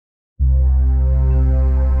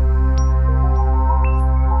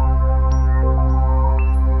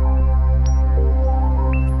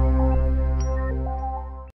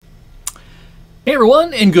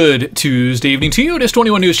everyone, and good Tuesday evening to you. It is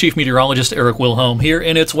 21 News Chief Meteorologist Eric Wilhelm here,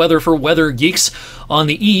 and it's weather for Weather Geeks on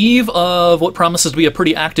the eve of what promises to be a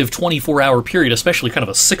pretty active 24-hour period, especially kind of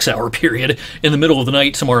a 6-hour period in the middle of the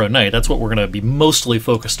night tomorrow night. That's what we're going to be mostly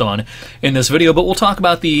focused on in this video, but we'll talk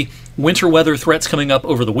about the winter weather threats coming up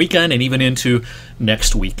over the weekend and even into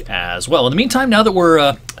next week as well. In the meantime, now that we're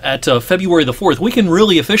at February the 4th, we can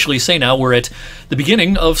really officially say now we're at the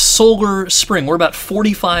beginning of solar spring. We're about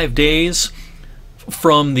 45 days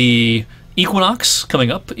from the equinox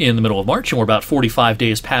coming up in the middle of March, and we're about 45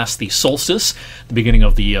 days past the solstice, the beginning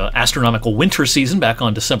of the astronomical winter season back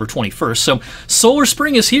on December 21st. So solar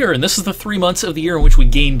spring is here, and this is the 3 months of the year in which we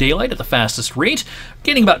gain daylight at the fastest rate,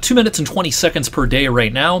 gaining about 2 minutes and 20 seconds per day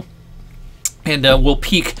right now, and we'll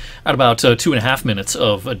peak at about 2.5 minutes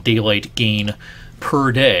of daylight gain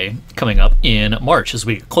per day coming up in March as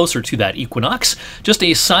we get closer to that equinox. Just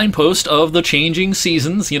a signpost of the changing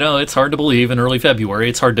seasons. You know, it's hard to believe in early February.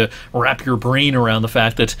 It's hard to wrap your brain around the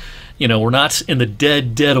fact that, you know, we're not in the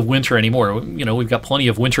dead of winter anymore. You know, we've got plenty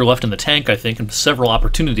of winter left in the tank, I think, and several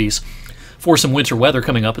opportunities for some winter weather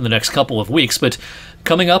coming up in the next couple of weeks. But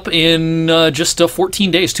coming up in just 14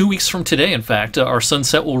 days, 2 weeks from today, in fact, our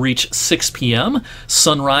sunset will reach 6 p.m.,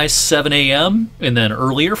 sunrise 7 a.m., and then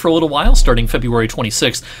earlier for a little while, starting February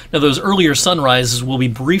 26th. Now, those earlier sunrises will be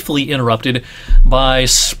briefly interrupted by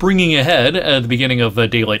springing ahead at the beginning of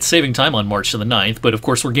daylight saving time on March the 9th, but of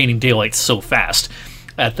course we're gaining daylight so fast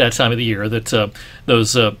at that time of the year that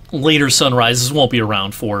those later sunrises won't be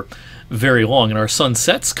around for very long, and our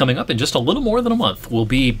sunsets coming up in just a little more than a month. We'll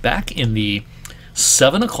be back in the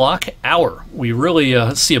 7 o'clock hour. We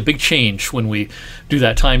really see a big change when we do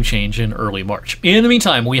that time change in early March. In the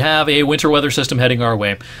meantime, we have a winter weather system heading our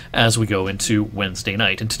way as we go into Wednesday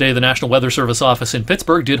night. And today, the National Weather Service office in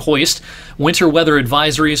Pittsburgh did hoist winter weather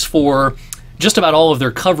advisories for just about all of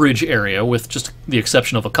their coverage area, with just the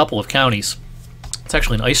exception of a couple of counties. It's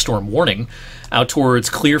actually an ice storm warning out towards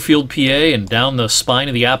Clearfield, PA, and down the spine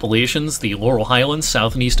of the Appalachians, the Laurel Highlands,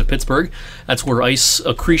 south and east of Pittsburgh. That's where ice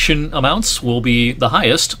accretion amounts will be the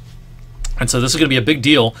highest. And so this is going to be a big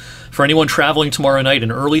deal for anyone traveling tomorrow night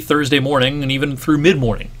and early Thursday morning and even through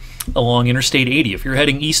mid-morning along Interstate 80. If you're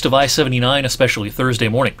heading east of I-79, especially Thursday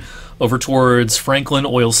morning, over towards Franklin,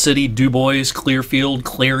 Oil City, DuBois, Clearfield,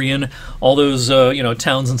 Clarion, all those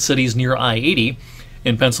towns and cities near I-80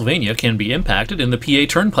 in Pennsylvania can be impacted, in the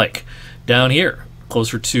PA Turnpike down here,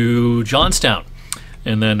 closer to Johnstown,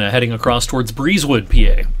 and then heading across towards Breezewood,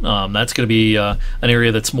 PA. That's going to be an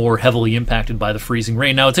area that's more heavily impacted by the freezing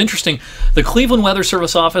rain. Now, it's interesting, the Cleveland Weather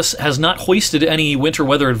Service office has not hoisted any winter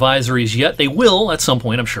weather advisories yet. They will at some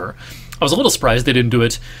point, I'm sure. I was a little surprised they didn't do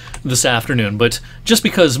it this afternoon, but just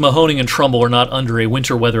because Mahoning and Trumbull are not under a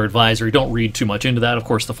winter weather advisory, don't read too much into that. Of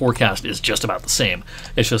course, the forecast is just about the same.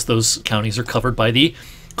 It's just those counties are covered by the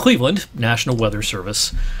Cleveland National Weather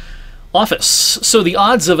Service office. So the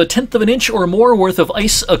odds of 1/10 of an inch or more worth of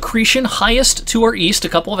ice accretion, highest to our east, a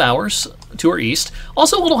couple of hours to our east.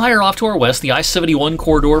 Also a little higher off to our west, the I-71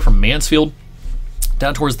 corridor from Mansfield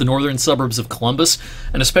down towards the northern suburbs of Columbus,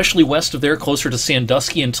 and especially west of there, closer to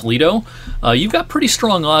Sandusky and Toledo. You've got pretty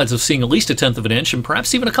strong odds of seeing at least 1/10 of an inch, and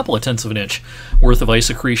perhaps even a couple of tenths of an inch worth of ice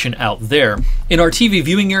accretion out there. In our TV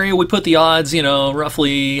viewing area, we put the odds,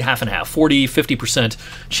 roughly half and half, 40-50%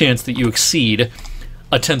 chance that you exceed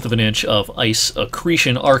 1/10 of an inch of ice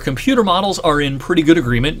accretion. Our computer models are in pretty good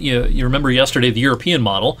agreement. You remember yesterday the European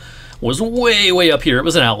model was way up here. It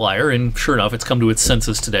was an outlier, and sure enough, it's come to its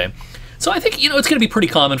senses today. So I think, it's going to be pretty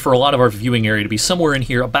common for a lot of our viewing area to be somewhere in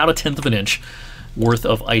here, about 1/10 of an inch worth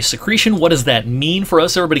of ice accretion. What does that mean for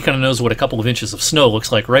us? Everybody kind of knows what a couple of inches of snow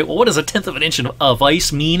looks like, right? Well, what does 1/10 of an inch of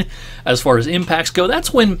ice mean as far as impacts go?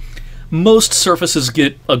 That's when most surfaces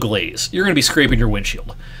get a glaze. You're going to be scraping your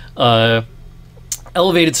windshield.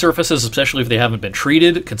 Elevated surfaces, especially if they haven't been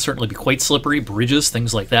treated, can certainly be quite slippery, bridges,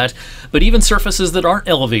 things like that. But even surfaces that aren't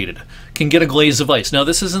elevated can get a glaze of ice. Now,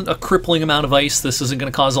 this isn't a crippling amount of ice. This isn't going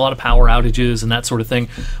to cause a lot of power outages and that sort of thing.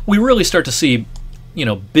 We really start to see,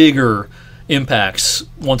 bigger impacts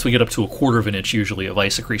once we get up to 1/4 of an inch usually of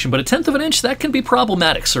ice accretion. But 1/10 of an inch, that can be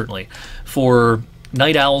problematic, certainly, for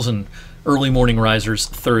night owls and early morning risers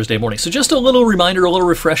Thursday morning. So just a little reminder, a little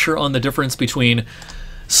refresher on the difference between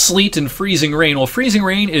sleet and freezing rain. Well, freezing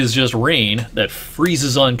rain is just rain that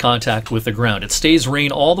freezes on contact with the ground. It stays rain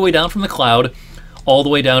all the way down from the cloud, all the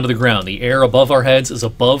way down to the ground. The air above our heads is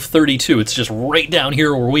above 32. It's just right down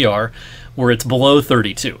here where we are, where it's below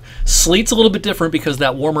 32. Sleet's a little bit different because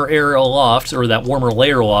that warmer air aloft, or that warmer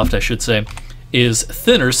layer aloft, I should say, is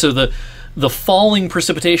thinner. So the falling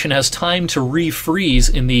precipitation has time to refreeze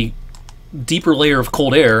in the deeper layer of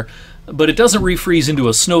cold air but it doesn't refreeze into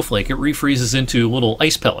a snowflake. It refreezes into little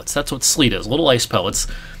ice pellets. That's what sleet is, little ice pellets.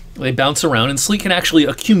 They bounce around, and sleet can actually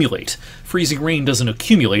accumulate. Freezing rain doesn't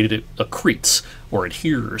accumulate, it accretes or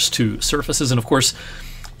adheres to surfaces. And of course,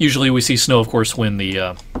 usually we see snow, of course, when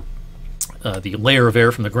the layer of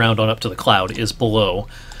air from the ground on up to the cloud is below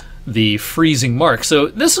the freezing mark. So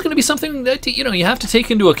this is going to be something that you have to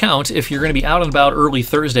take into account if you're going to be out and about early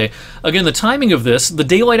Thursday. Again, the timing of this, the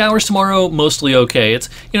daylight hours tomorrow, mostly okay. It's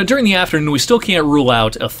during the afternoon, we still can't rule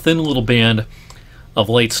out a thin little band of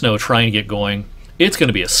light snow trying to get going. It's going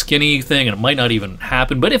to be a skinny thing, and it might not even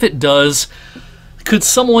happen. But if it does, could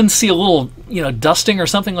someone see a little dusting or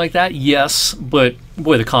something like that? Yes, but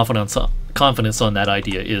boy, the confidence on that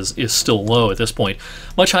idea is still low at this point.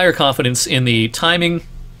 Much higher confidence in the timing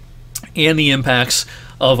and the impacts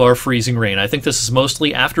of our freezing rain. I think this is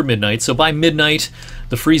mostly after midnight. So by midnight,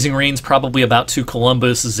 the freezing rain's probably about to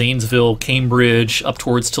Columbus, Zanesville, Cambridge, up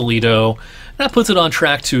towards Toledo. That puts it on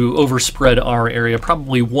track to overspread our area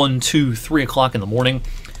probably 1, 2, 3 o'clock in the morning,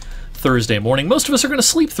 Thursday morning. Most of us are going to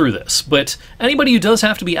sleep through this, but anybody who does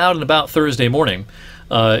have to be out and about Thursday morning,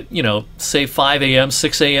 say 5 a.m.,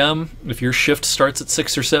 6 a.m., if your shift starts at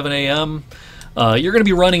 6 or 7 a.m., you're going to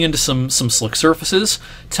be running into some slick surfaces.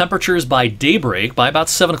 Temperatures by daybreak, by about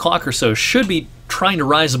 7 o'clock or so, should be trying to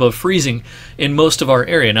rise above freezing in most of our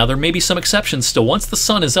area. Now, there may be some exceptions still. Once the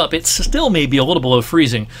sun is up, it still may be a little below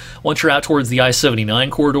freezing. Once you're out towards the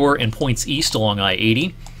I-79 corridor and points east along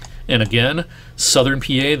I-80, and again, southern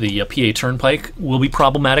PA, the PA Turnpike, will be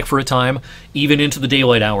problematic for a time, even into the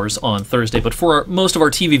daylight hours on Thursday. But for most of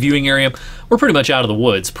our TV viewing area, we're pretty much out of the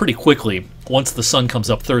woods pretty quickly once the sun comes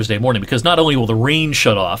up Thursday morning, because not only will the rain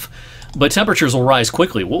shut off, but temperatures will rise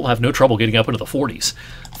quickly. We'll have no trouble getting up into the 40s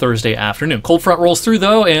Thursday afternoon. Cold front rolls through,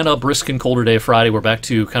 though, and a brisk and colder day Friday. We're back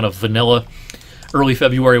to kind of vanilla early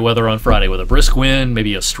February weather on Friday with a brisk wind,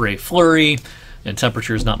 maybe a stray flurry, and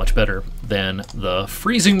temperatures not much better than the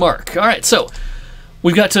freezing mark. All right, so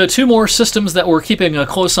we've got 2 more systems that we're keeping a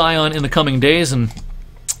close eye on in the coming days, and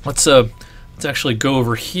let's actually go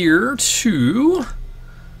over here to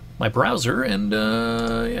my browser, and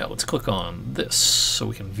let's click on this so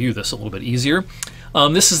we can view this a little bit easier.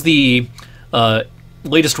 This is the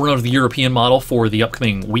latest run of the European model for the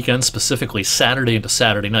upcoming weekend, specifically Saturday into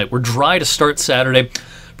Saturday night. We're dry to start Saturday.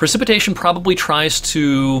 Precipitation probably tries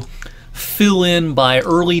to fill in by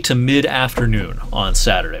early to mid-afternoon on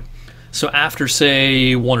Saturday. So after,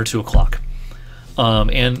 say, 1 or 2 o'clock.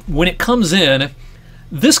 And when it comes in,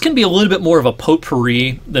 this can be a little bit more of a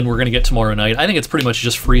potpourri than we're going to get tomorrow night. I think it's pretty much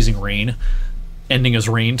just freezing rain, ending as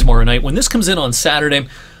rain tomorrow night. When this comes in on Saturday,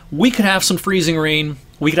 we could have some freezing rain,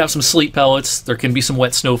 we could have some sleet pellets, there can be some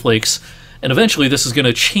wet snowflakes, and eventually this is going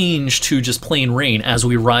to change to just plain rain as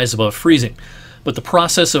we rise above freezing. But the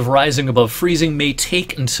process of rising above freezing may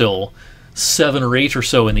take until 7 or 8 or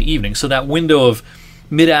so in the evening. So that window of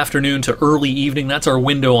mid-afternoon to early evening, that's our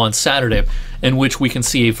window on Saturday, in which we can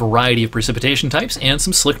see a variety of precipitation types, and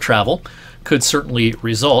some slick travel could certainly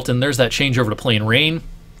result. And there's that change over to plain rain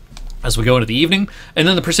as we go into the evening, and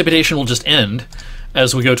then the precipitation will just end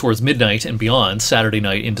as we go towards midnight and beyond, Saturday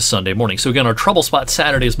night into Sunday morning. So again, our trouble spot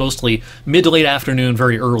Saturday is mostly mid to late afternoon,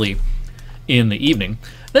 very early in the evening.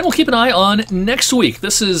 Then we'll keep an eye on next week.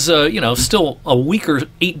 This is, still a week or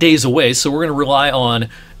 8 days away, so we're going to rely on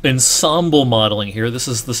ensemble modeling here. This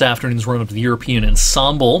is this afternoon's run of the European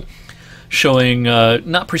ensemble, showing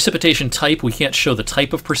not precipitation type. We can't show the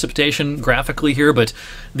type of precipitation graphically here, but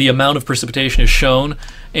the amount of precipitation is shown.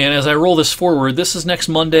 And as I roll this forward, this is next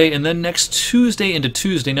Monday and then next Tuesday into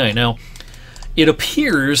Tuesday night. Now, it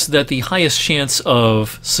appears that the highest chance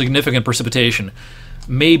of significant precipitation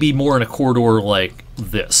may be more in a corridor like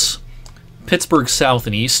this. Pittsburgh south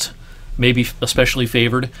and east may be especially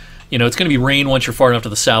favored. It's going to be rain once you're far enough to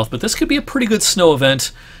the south, but this could be a pretty good snow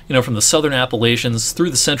event, from the southern Appalachians through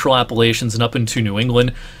the central Appalachians and up into New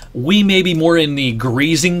England. We may be more in the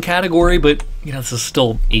grazing category, but, this is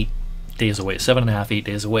still 8 days away, 7.5, 8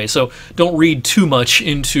 days away. So don't read too much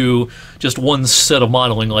into just one set of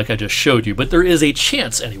modeling like I just showed you, but there is a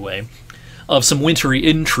chance, anyway, of some wintry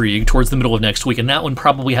intrigue towards the middle of next week, and that one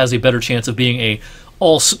probably has a better chance of being an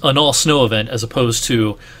all snow event as opposed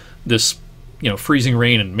to this freezing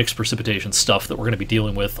rain and mixed precipitation stuff that we're going to be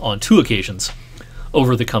dealing with on 2 occasions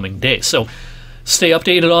over the coming days. So stay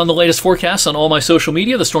updated on the latest forecasts on all my social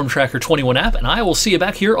media, the Storm Tracker 21 app, and I will see you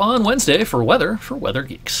back here on Wednesday for Weather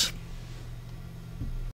Geeks.